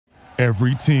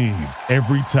Every team,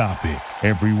 every topic,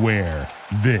 everywhere.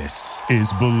 This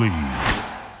is Believe.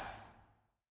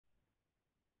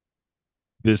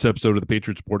 This episode of the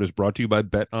Patriots Report is brought to you by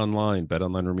Bet Online. Bet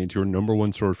Online remains your number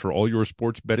one source for all your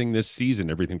sports betting this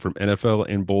season. Everything from NFL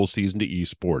and bowl season to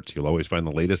esports. You'll always find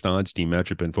the latest odds, team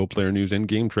matchup info, player news, and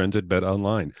game trends at Bet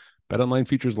Online. Bet Online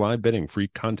features live betting, free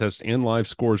contests, and live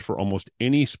scores for almost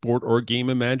any sport or game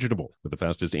imaginable, with the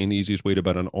fastest and easiest way to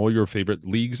bet on all your favorite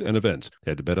leagues and events.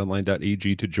 Head to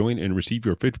betonline.ag to join and receive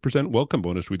your 50% welcome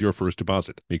bonus with your first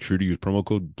deposit. Make sure to use promo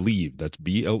code BLEAV, that's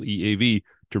BLEAV,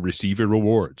 to receive your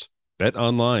rewards. Bet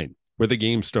Online, where the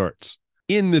game starts.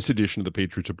 In this edition of the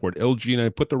Patriots Report, LG and I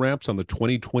put the wraps on the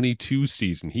 2022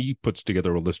 season. He puts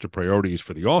together a list of priorities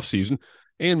for the offseason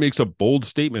and makes a bold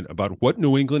statement about what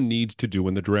New England needs to do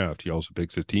in the draft. He also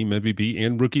picks his team MVP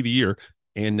and Rookie of the Year.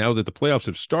 And now that the playoffs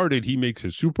have started, he makes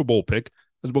his Super Bowl pick,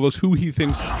 as well as who he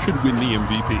thinks should win the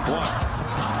MVP.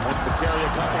 Wants to carry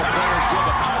a couple of players with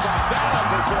him. How about that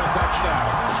for a touchdown?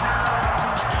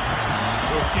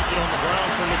 We'll keep it on the ground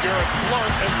for LeGarrette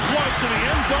Blount, and Blount to the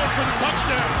end zone for the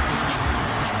touchdown.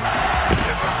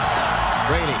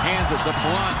 Brady hands it to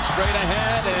Blount straight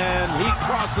ahead, and he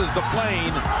crosses the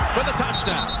plane for the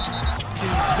touchdown.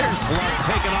 Here's Blount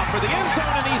taken off for the end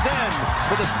zone, and he's in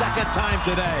for the second time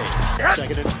today.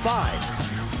 2nd and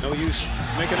 5. No use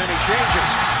making any changes.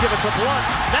 Give it to Blount.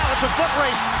 Now it's a foot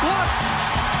race. Blount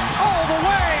all the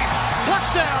way.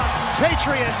 Touchdown,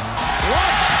 Patriots.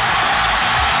 Blount.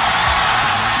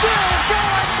 Still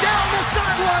going down the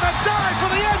sideline, a dive for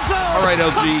the end zone. All right, LG,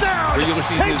 touchdown, regular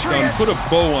season Patriots. is done. Put a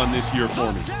bow on this year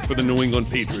for me, for the New England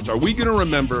Patriots. Are we going to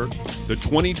remember the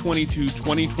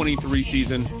 2022-2023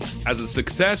 season as a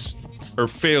success or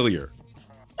failure?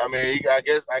 I mean, I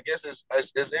guess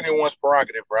it's anyone's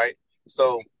prerogative, right?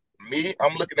 So me,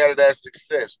 I'm looking at it as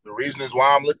success. The reason is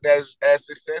why I'm looking at it as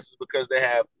success is because they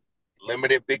have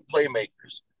limited big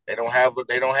playmakers. They don't have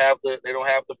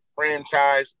the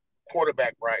franchise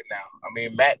quarterback right now. I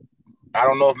mean, Matt, I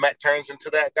don't know if Matt turns into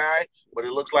that guy, but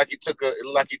it looks like he took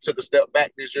a step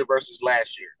back this year versus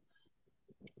last year.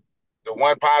 The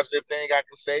one positive thing I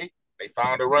can say, they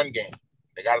found a run game.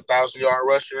 They got a 1,000-yard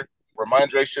rusher.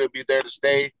 Ramondre should be there to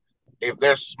stay. If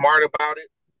they're smart about it,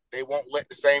 they won't let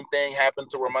the same thing happen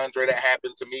to Ramondre that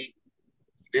happened to me.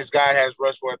 This guy has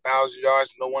rushed for 1,000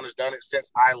 yards. No one has done it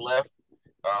since I left.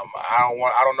 I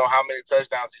don't know how many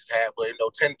touchdowns he's had, but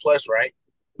 10 plus, right?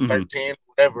 13,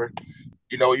 whatever.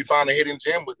 You found a hidden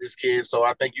gem with this kid, so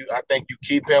I think you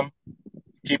keep him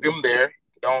there.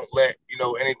 Don't let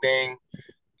anything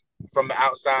from the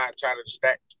outside try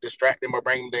to distract him or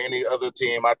bring him to any other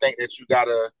team. I think that you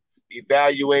gotta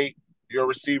evaluate your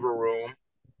receiver room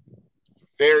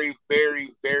very, very,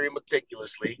 very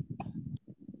meticulously,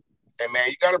 and man,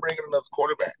 you gotta bring in another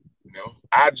quarterback.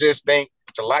 I just think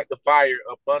to light the fire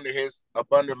up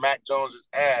under Mac Jones's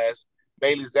ass,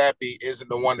 Bailey Zappi isn't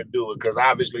the one to do it, because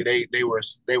obviously they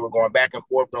were going back and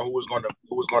forth on who was going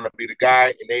to be the guy,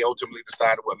 and they ultimately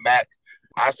decided with Mac.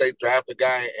 I say draft the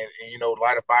guy and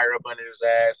light a fire up under his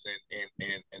ass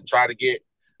and try to get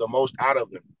the most out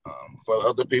of him. For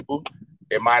other people,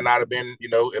 it might not have been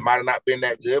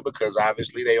that good, because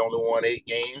obviously they only won 8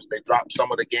 games. They dropped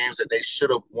some of the games that they should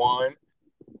have won.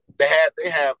 They had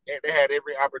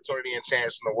every opportunity and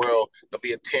chance in the world to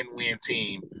be a 10-win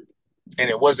team. And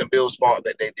it wasn't Bill's fault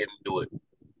that they didn't do it.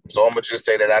 So I'm going to just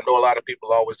say that I know a lot of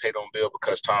people always hate on Bill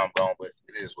because Tom gone, but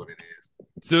it is what it is.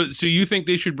 So you think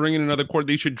they should bring in another quarterback?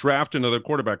 They should draft another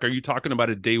quarterback. Are you talking about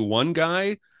a day 1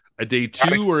 guy, a day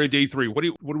 2, or a day 3? What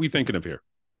are we thinking of here?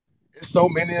 There's so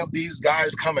many of these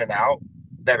guys coming out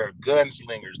that are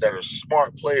gunslingers, that are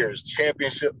smart players,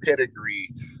 championship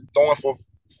pedigree, throwing for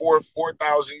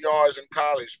 4,000 yards in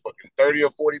college, fucking 30 or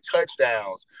 40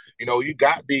 touchdowns. You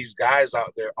got these guys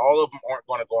out there. All of them aren't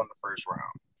going to go in the first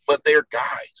round, but they're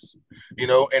guys,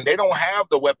 and they don't have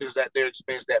the weapons at their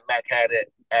expense that Mac had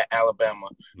at Alabama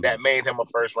that made him a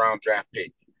first round draft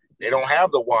pick. They don't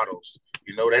have the Waddles,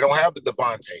 they don't have the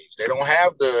Devontaes. They don't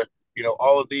have the,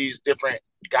 all of these different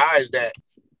guys that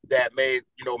made,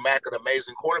 Mac an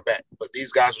amazing quarterback. But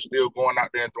these guys are still going out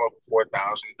there and throwing for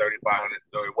 4,000, 3,500,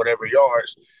 or whatever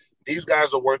yards. These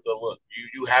guys are worth a look.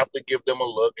 You have to give them a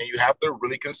look, and you have to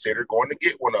really consider going to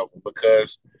get one of them,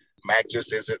 because Mac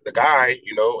just isn't the guy,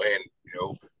 and,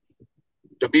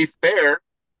 to be fair,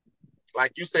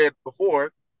 like you said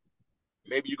before,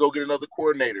 maybe you go get another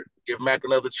coordinator, give Mac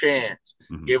another chance,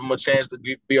 give him a chance to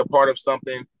be a part of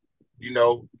something,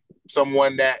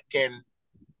 someone that can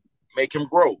make him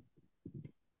grow.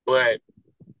 But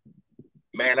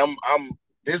man,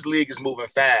 this league is moving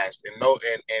fast, and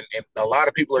a lot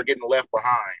of people are getting left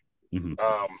behind.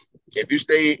 If you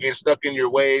stay stuck in your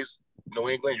ways, New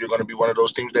England, you're going to be one of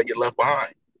those teams that get left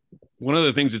behind. One of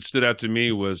the things that stood out to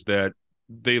me was that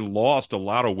they lost a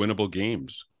lot of winnable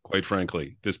games, quite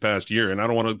frankly, this past year. And I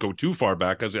don't want to go too far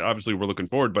back because obviously we're looking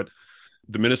forward, but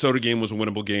the Minnesota game was a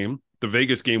winnable game. The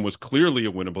Vegas game was clearly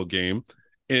a winnable game.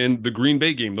 And the Green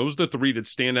Bay game, those are the three that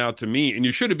stand out to me. And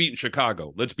you should have beaten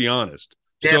Chicago, let's be honest.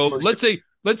 Definitely. So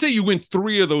let's say you win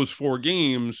 3 of those 4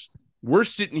 games. We're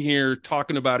sitting here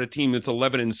talking about a team that's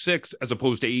 11-6 as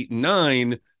opposed to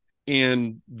 8-9,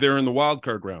 and they're in the wild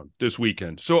card round this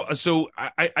weekend. So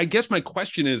I guess my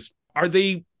question is, are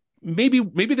they maybe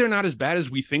they're not as bad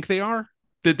as we think they are?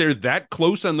 That they're that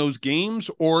close on those games,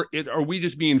 or are we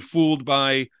just being fooled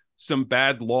by some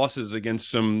bad losses against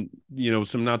some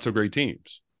not so great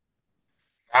teams?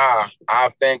 I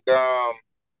think they're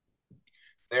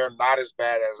not as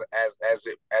bad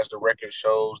as the record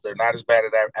shows. They're not as bad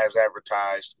as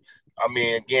advertised. I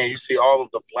mean, again, you see all of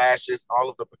the flashes, all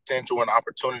of the potential and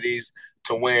opportunities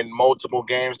to win multiple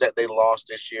games that they lost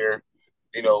this year.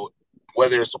 You know,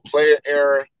 whether it's a player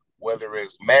error, whether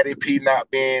it's Matty P not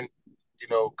being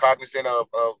cognizant of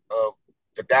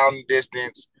the down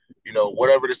distance,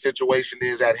 whatever the situation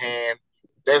is at hand.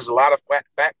 There's a lot of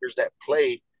factors that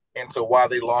play into why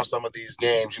they lost some of these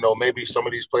games. Maybe some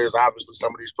of these players are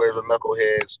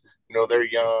knuckleheads. They're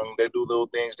young. They do little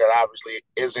things that obviously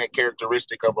isn't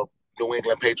characteristic of a New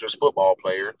England Patriots football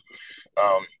player.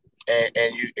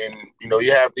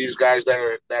 You have these guys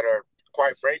that are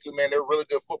quite frankly, man, they're really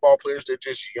good football players. They're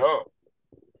just young,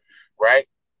 right?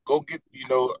 Go get,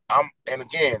 I'm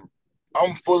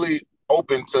fully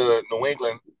open to New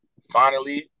England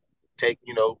finally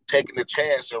taking the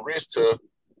chance and risk to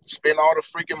spend all the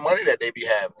freaking money that they be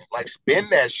having. Like, spend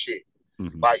that shit.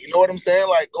 Mm-hmm. Like, you know what I'm saying?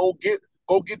 Like, go get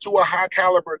you a high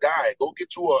caliber guy. Go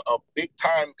get you a big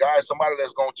time guy, somebody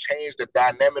that's going to change the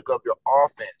dynamic of your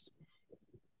offense.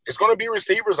 It's going to be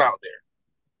receivers out there.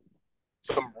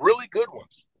 Some really good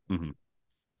ones. Mm-hmm.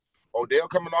 Odell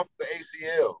coming off the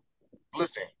ACL.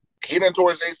 Listen, he done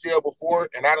tore his ACL before,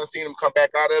 and I done seen him come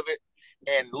back out of it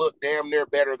and look damn near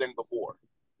better than before.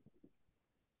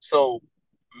 So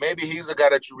maybe he's a guy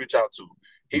that you reach out to.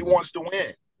 He wants to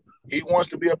win. He wants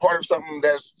to be a part of something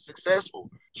that's successful.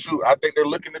 Shoot, I think they're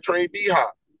looking to trade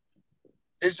D-Hop.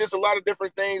 It's just a lot of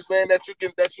different things, man, that you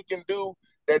can do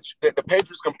that the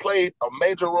Patriots can play a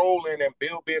major role in, and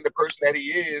Bill being the person that he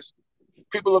is,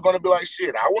 people are going to be like,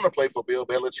 shit, I want to play for Bill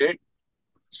Belichick.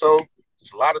 So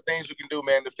there's a lot of things you can do,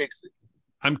 man, to fix it.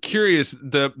 I'm curious,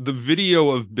 the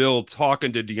video of Bill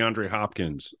talking to DeAndre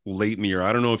Hopkins late in the year,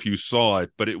 I don't know if you saw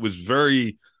it, but it was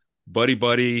very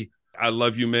buddy. I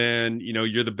love you, man.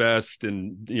 You're the best.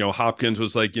 And, Hopkins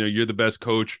was like, you're the best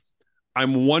coach.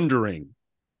 I'm wondering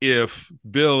if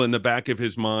Bill in the back of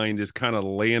his mind is kind of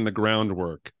laying the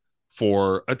groundwork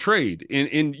for a trade.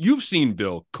 And you've seen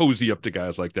Bill cozy up to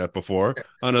guys like that before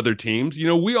on other teams.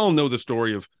 We all know the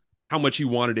story of how much he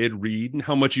wanted Ed Reed and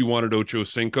how much he wanted Ocho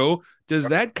Cinco. Does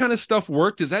that kind of stuff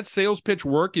work? Does that sales pitch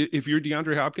work if you're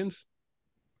DeAndre Hopkins?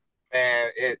 Man,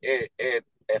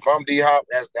 if I'm D-Hop,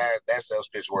 that sales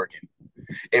pitch working.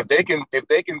 If they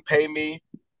can pay me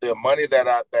the money that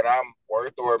I'm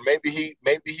worth, or maybe he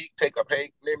take a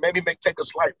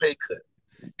slight pay cut.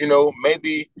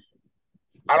 Maybe,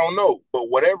 I don't know, but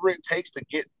whatever it takes to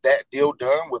get that deal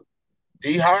done with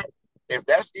D-Hop, if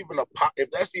that's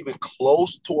even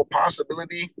close to a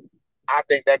possibility, I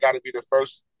think that got to be the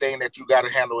first thing that you got to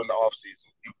handle in the offseason.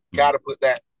 You got to put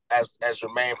that as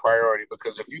your main priority,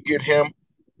 because if you get him,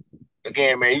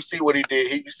 again, man, you see what he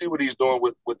did. You see what he's doing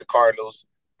with the Cardinals.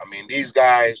 I mean, these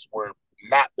guys were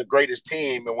not the greatest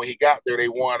team, and when he got there, they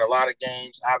won a lot of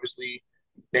games. Obviously,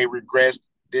 they regressed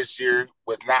this year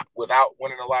without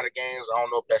winning a lot of games. I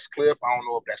don't know if that's Cliff. I don't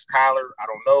know if that's Kyler. I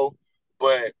don't know,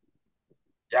 but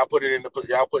y'all put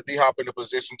D-Hop in a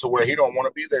position to where he don't want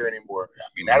to be there anymore. I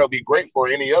mean, that'll be great for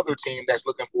any other team that's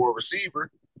looking for a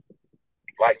receiver,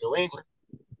 like New England.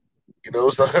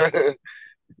 So.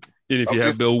 And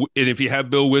if you have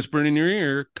Bill whispering in your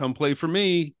ear, come play for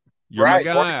me. You're right,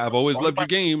 my guy. I've always loved your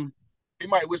game. He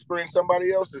might whisper in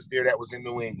somebody else's ear that was in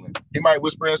New England. He might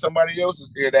whisper in somebody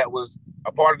else's ear that was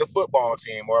a part of the football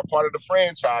team or a part of the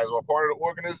franchise or a part of the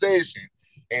organization.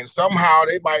 And somehow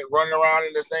they might run around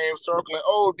in the same circle and,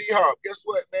 oh, D-Hop, guess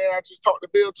what, man? I just talked to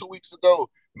Bill 2 weeks ago.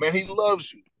 Man, he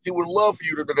loves you. He would love for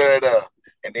you to da-da-da-da.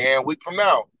 And then a week from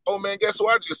now, oh, man, guess who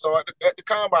I just saw at the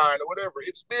combine or whatever?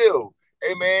 It's Bill.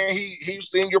 Hey, man, he's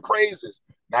singing your praises.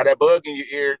 Now that bug in your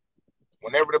ear,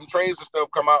 whenever them trades and stuff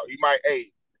come out, you might,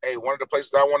 hey, one of the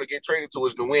places I want to get traded to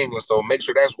is New England, so make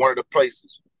sure that's one of the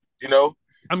places.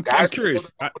 I'm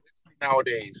curious.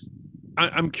 Nowadays.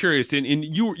 I'm curious, and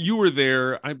you were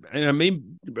there. I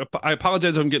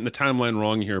apologize if I'm getting the timeline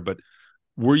wrong here, but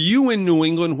were you in New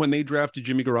England when they drafted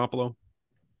Jimmy Garoppolo?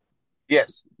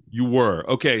 Yes. You were.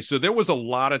 Okay, so there was a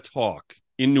lot of talk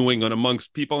in New England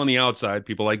amongst people on the outside,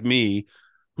 people like me,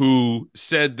 who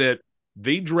said that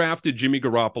they drafted Jimmy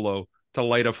Garoppolo to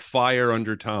light a fire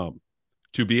under Tom,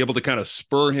 to be able to kind of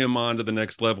spur him on to the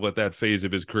next level at that phase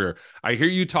of his career. I hear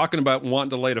you talking about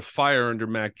wanting to light a fire under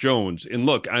Mac Jones. And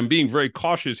look, I'm being very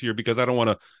cautious here because I don't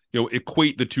want to,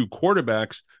 equate the two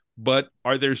quarterbacks, but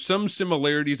are there some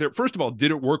similarities there? First of all,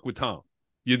 did it work with Tom?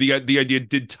 The idea,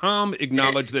 did Tom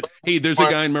acknowledge that, hey, there's a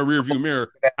guy in my rearview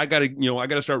mirror. I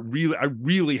gotta start I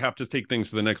really have to take things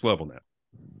to the next level now.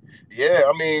 Yeah,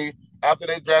 I mean, after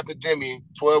they drafted Jimmy,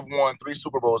 12-1, 3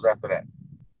 Super Bowls after that.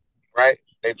 Right?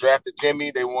 They drafted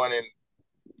Jimmy. They won in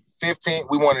 15.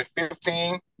 We won in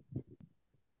 15.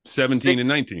 17 and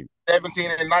 19.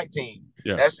 17 and 19.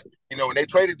 Yeah. That's, and they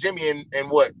traded Jimmy in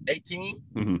what, 18?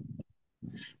 Mm-hmm.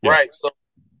 Yeah. Right. So,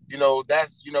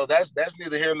 that's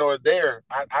neither here nor there.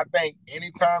 I think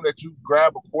anytime that you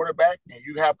grab a quarterback and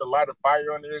you have to light a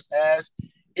fire under his ass,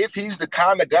 if he's the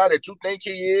kind of guy that you think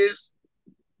he is,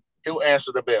 he'll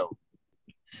answer the bell.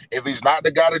 If he's not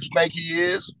the guy that you think he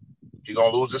is, he's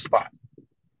gonna lose his spot.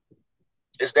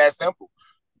 It's that simple.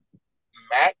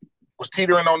 Mac was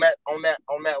teetering on that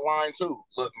line too.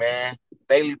 Look, man,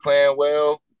 Bailey playing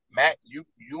well. Mac, you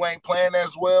ain't playing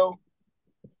as well.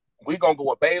 We gonna go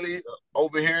with Bailey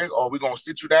over here, or we gonna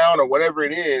sit you down, or whatever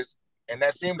it is. And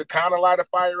that seemed to kind of light a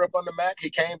fire up under Mac. He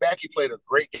came back. He played a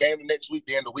great game the next week.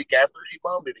 Then the week after, he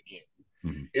bummed it again.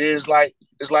 Mm-hmm. It's like,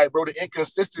 bro, the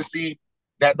inconsistency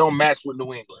that don't match with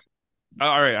New England.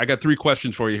 All right, I got 3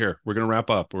 questions for you here. We're gonna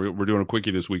wrap up. We're doing a quickie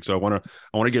this week, so I want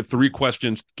to get 3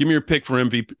 questions. Give me your pick for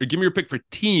MVP. Give me your pick for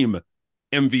team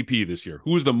MVP this year.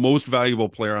 Who is the most valuable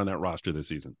player on that roster this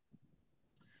season?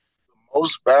 The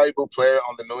most valuable player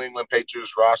on the New England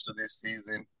Patriots roster this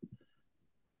season,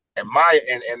 in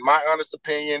my honest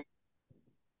opinion,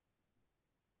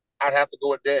 I'd have to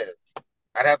go with Dev.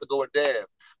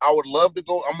 I would love to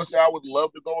go. I'm gonna say I would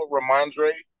love to go with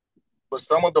Ramondre. But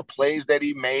some of the plays that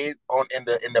he made in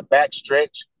the back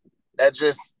stretch,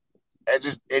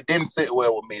 it didn't sit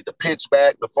well with me. The pitch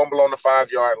back, the fumble on the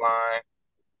 5-yard line,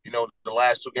 the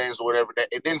last 2 games or whatever, that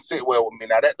it didn't sit well with me.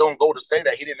 Now that don't go to say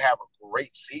that he didn't have a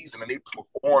great season and he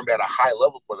performed at a high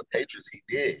level for the Patriots. He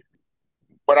did.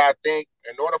 But I think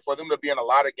in order for them to be in a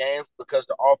lot of games, because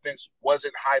the offense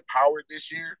wasn't high powered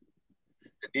this year,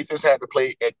 the defense had to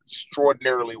play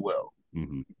extraordinarily well.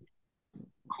 Mm-hmm.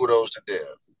 Kudos to Dev.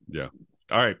 Yeah.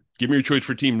 All right. Give me your choice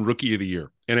for team rookie of the year.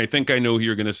 And I think I know who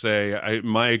you're going to say.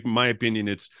 My opinion,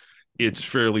 it's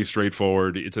fairly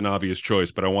straightforward. It's an obvious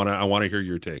choice, but I want to hear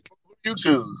your take. You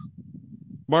choose.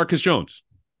 Marcus Jones.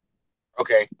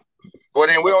 Okay. Well,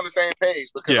 then we're on the same page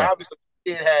because obviously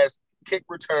it has kick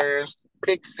returns,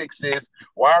 pick sixes,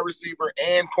 wide receiver,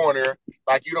 and corner.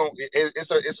 Like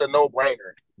it's a no-brainer.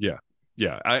 Yeah.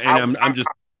 Yeah. I'm just.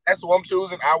 That's what I'm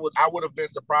choosing. I would have been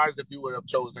surprised if you would have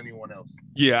chosen anyone else.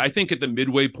 Yeah, I think at the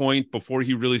midway point, before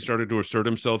he really started to assert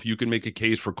himself, you can make a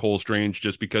case for Cole Strange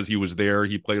just because he was there.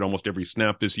 He played almost every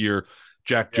snap this year.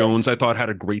 Jack Jones, I thought,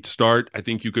 had a great start. I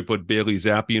think you could put Bailey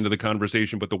Zappi into the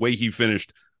conversation, but the way he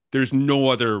finished, there's no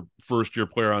other first-year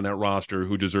player on that roster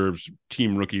who deserves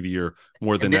team rookie of the year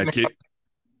more than that kid.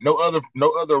 No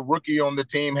other rookie on the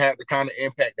team had the kind of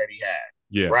impact that he had.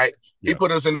 Yeah. Right? Yeah. He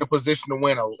put us in the position to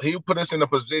win. He put us in a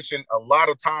position a lot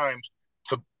of times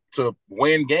to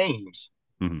win games.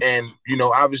 Mm-hmm. And,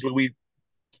 obviously we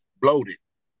blowed it.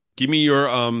 Give me your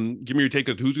take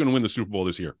as to who's going to win the Super Bowl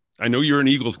this year. I know you're an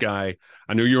Eagles guy.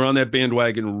 I know you're on that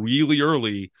bandwagon really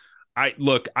early. At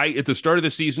the start of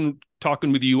the season,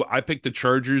 talking with you, I picked the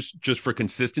Chargers just for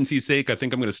consistency's sake. I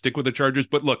think I'm going to stick with the Chargers.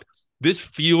 But look, this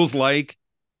feels like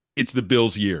it's the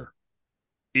Bills' year.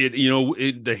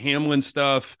 The Hamlin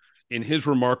stuff in his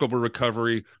remarkable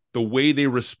recovery, the way they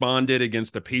responded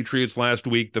against the Patriots last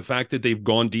week, the fact that they've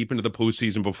gone deep into the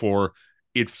postseason before,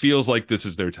 it feels like this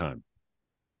is their time.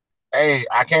 Hey,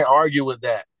 I can't argue with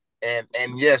that.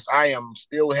 And yes, I am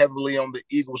still heavily on the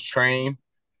Eagles train.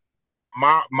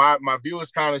 My view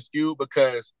is kind of skewed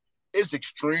because it's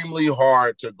extremely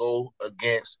hard to go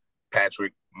against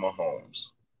Patrick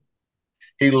Mahomes.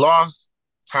 He lost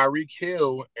Tyreek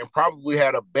Hill and probably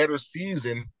had a better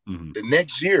season the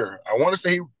next year. I want to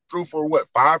say he threw for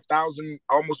 5,000,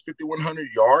 almost 5,100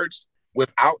 yards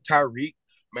without Tyreek.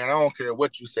 Man, I don't care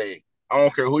what you say. I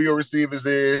don't care who your receivers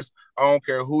is. I don't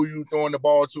care who you throwing the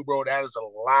ball to, bro. That is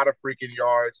a lot of freaking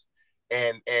yards.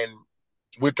 And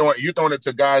you're throwing it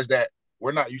to guys that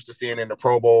we're not used to seeing in the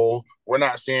Pro Bowl. We're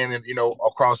not seeing it,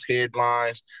 across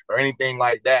headlines or anything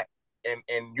like that. And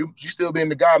you still being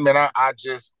the guy, man.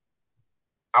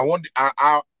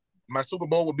 My Super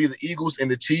Bowl would be the Eagles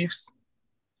and the Chiefs.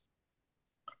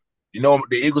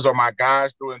 The Eagles are my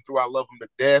guys through and through. I love them to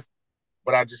death,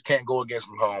 but I just can't go against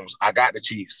Mahomes. I got the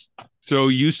Chiefs. So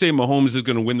you say Mahomes is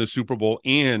going to win the Super Bowl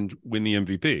and win the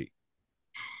MVP?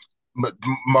 But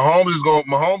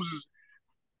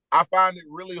I find it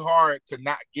really hard to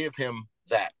not give him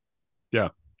that. Yeah.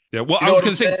 Yeah. Well, I was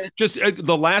going to say, just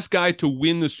the last guy to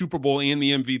win the Super Bowl and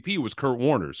the MVP was Kurt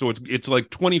Warner. So it's like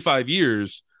 25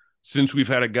 years since we've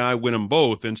had a guy win them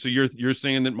both. And so you're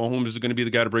saying that Mahomes is going to be the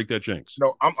guy to break that jinx?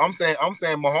 No, I'm saying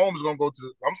Mahomes is going to go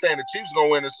to. I'm saying the Chiefs are going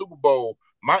to win the Super Bowl.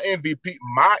 My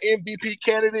MVP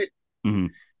candidate. Mm-hmm.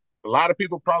 A lot of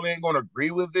people probably ain't going to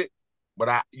agree with it,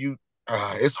 but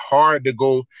it's hard to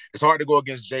go. It's hard to go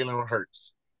against Jalen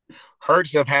Hurts.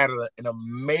 Hurts have had an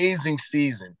amazing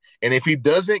season, and if he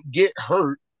doesn't get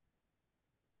hurt,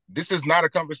 this is not a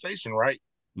conversation, right?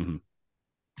 Mm-hmm.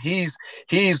 He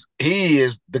is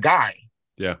the guy.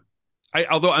 Yeah.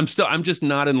 Although I'm just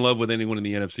not in love with anyone in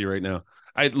the NFC right now.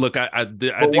 I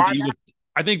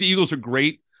think the Eagles are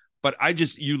great, but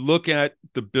you look at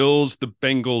the Bills, the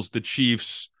Bengals, the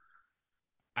Chiefs.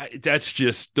 That's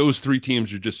just, those three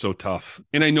teams are just so tough.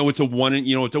 And I know it's a one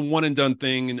and done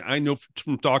thing. And I know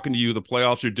from talking to you, the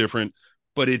playoffs are different,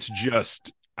 but it's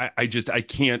just, I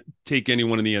can't take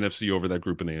anyone in the NFC over that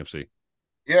group in the AFC.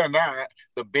 Yeah,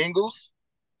 the Bengals,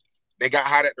 they got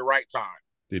hot at the right time.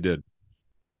 They did.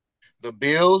 The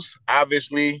Bills,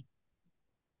 obviously,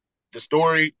 the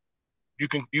story, you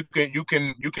can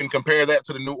compare that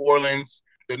to the New Orleans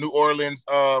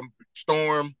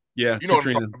storm. Yeah, you know what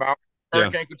I'm talking about.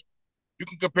 Hurricane. Yeah. You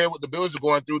can compare what the Bills are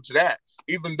going through to that.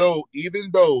 Even though,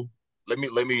 let me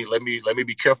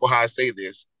be careful how I say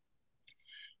this.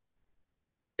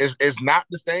 It's not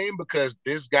the same because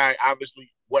this guy,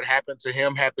 obviously, what happened to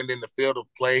him happened in the field of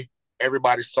play.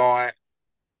 Everybody saw it.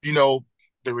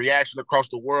 The reaction across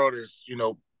the world is,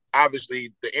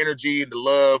 obviously the energy and the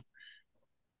love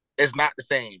is not the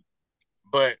same.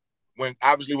 But when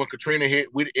Katrina hit,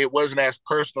 it wasn't as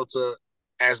personal to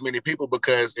as many people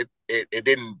because it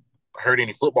didn't hurt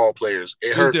any football players.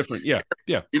 It hurt different. Yeah.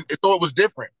 Yeah. So it was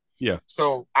different. Yeah.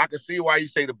 So I can see why you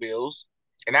say the Bills.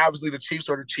 And obviously the Chiefs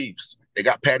are the Chiefs. They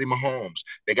got Patty Mahomes.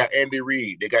 They got Andy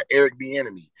Reid. They got Eric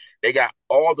Bieniemy. They got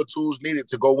all the tools needed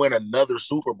to go win another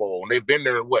Super Bowl. And they've been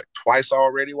there, twice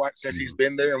already since he's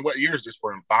been there? And what year is this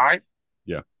for him? 5?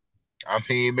 Yeah. I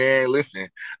mean, man, listen,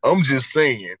 I'm just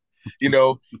saying,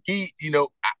 I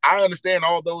understand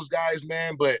all those guys,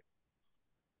 man, but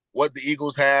what the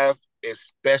Eagles have is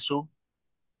special.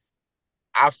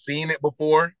 I've seen it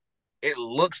before. It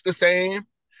looks the same.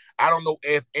 I don't know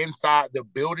if inside the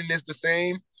building is the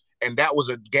same, and that was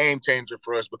a game changer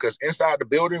for us because inside the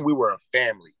building we were a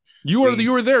family. You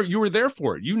were there. You were there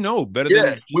for it. Better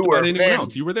than we were anyone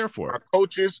else. You were there for it. Our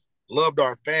coaches loved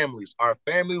our families. Our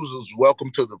family was welcome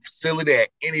to the facility at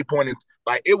any point in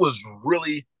time. It was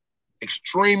really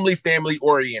extremely family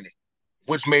oriented,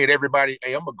 which made everybody,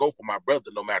 hey, I'm gonna go for my brother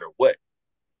no matter what.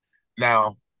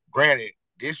 Now, granted,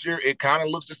 this year it kind of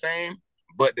looks the same.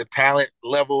 But the talent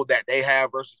level that they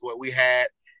have versus what we had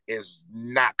is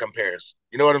not comparison.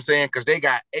 You know what I'm saying? Because they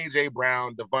got A.J.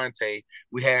 Brown, Devontae,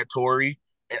 we had Torrey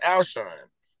and Alshon.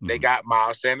 Mm-hmm. They got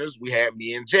Miles Sanders, we had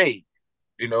me and Jay.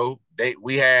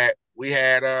 We had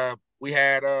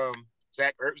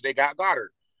Zach Ertz, they got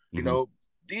Goddard.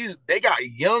 Mm-hmm. They got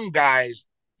young guys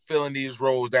filling these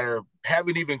roles that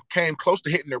haven't even came close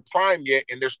to hitting their prime yet,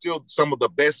 and they're still some of the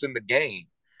best in the game.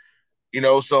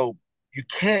 So you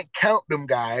can't count them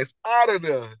guys out of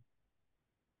the.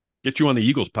 Get you on the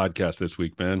Eagles podcast this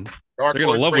week, man. They're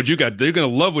gonna love what you got. They're gonna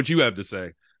love what you have to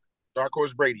say. Dark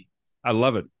Horse Brady. I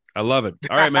love it. All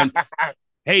right, man.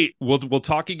 Hey, we'll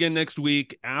talk again next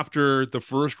week after the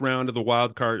first round of the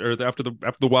wild card, or after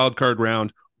the wild card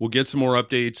round. We'll get some more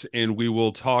updates, and we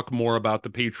will talk more about the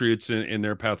Patriots and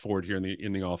their path forward here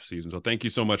in the off season. So thank you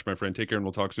so much, my friend. Take care, and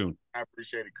we'll talk soon. I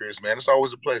appreciate it, Chris. Man, it's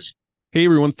always a pleasure. Hey,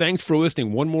 everyone. Thanks for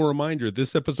listening. One more reminder,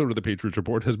 this episode of the Patriots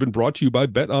Report has been brought to you by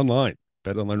Bet Online.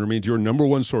 Bet Online remains your number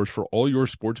one source for all your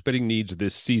sports betting needs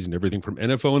this season, everything from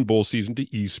NFL and bowl season to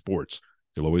esports.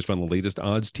 You'll always find the latest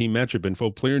odds, team matchup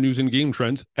info, player news, and game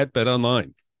trends at Bet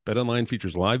Online. Bet Online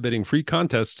features live betting, free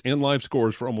contests, and live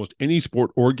scores for almost any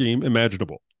sport or game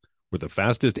imaginable. We're the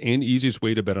fastest and easiest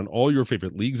way to bet on all your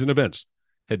favorite leagues and events.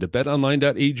 Head to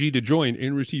betonline.ag to join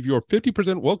and receive your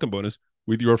 50% welcome bonus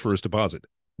with your first deposit.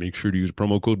 Make sure to use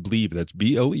promo code BLEAV, that's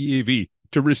BLEAV,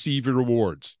 to receive your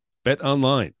rewards. Bet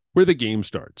Online, where the game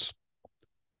starts.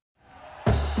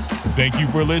 Thank you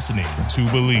for listening to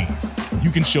Believe.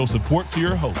 You can show support to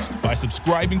your host by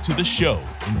subscribing to the show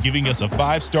and giving us a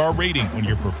 5-star rating on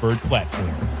your preferred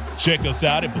platform. Check us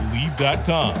out at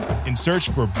Believe.com and search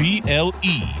for BLEAV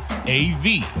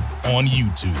on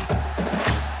YouTube.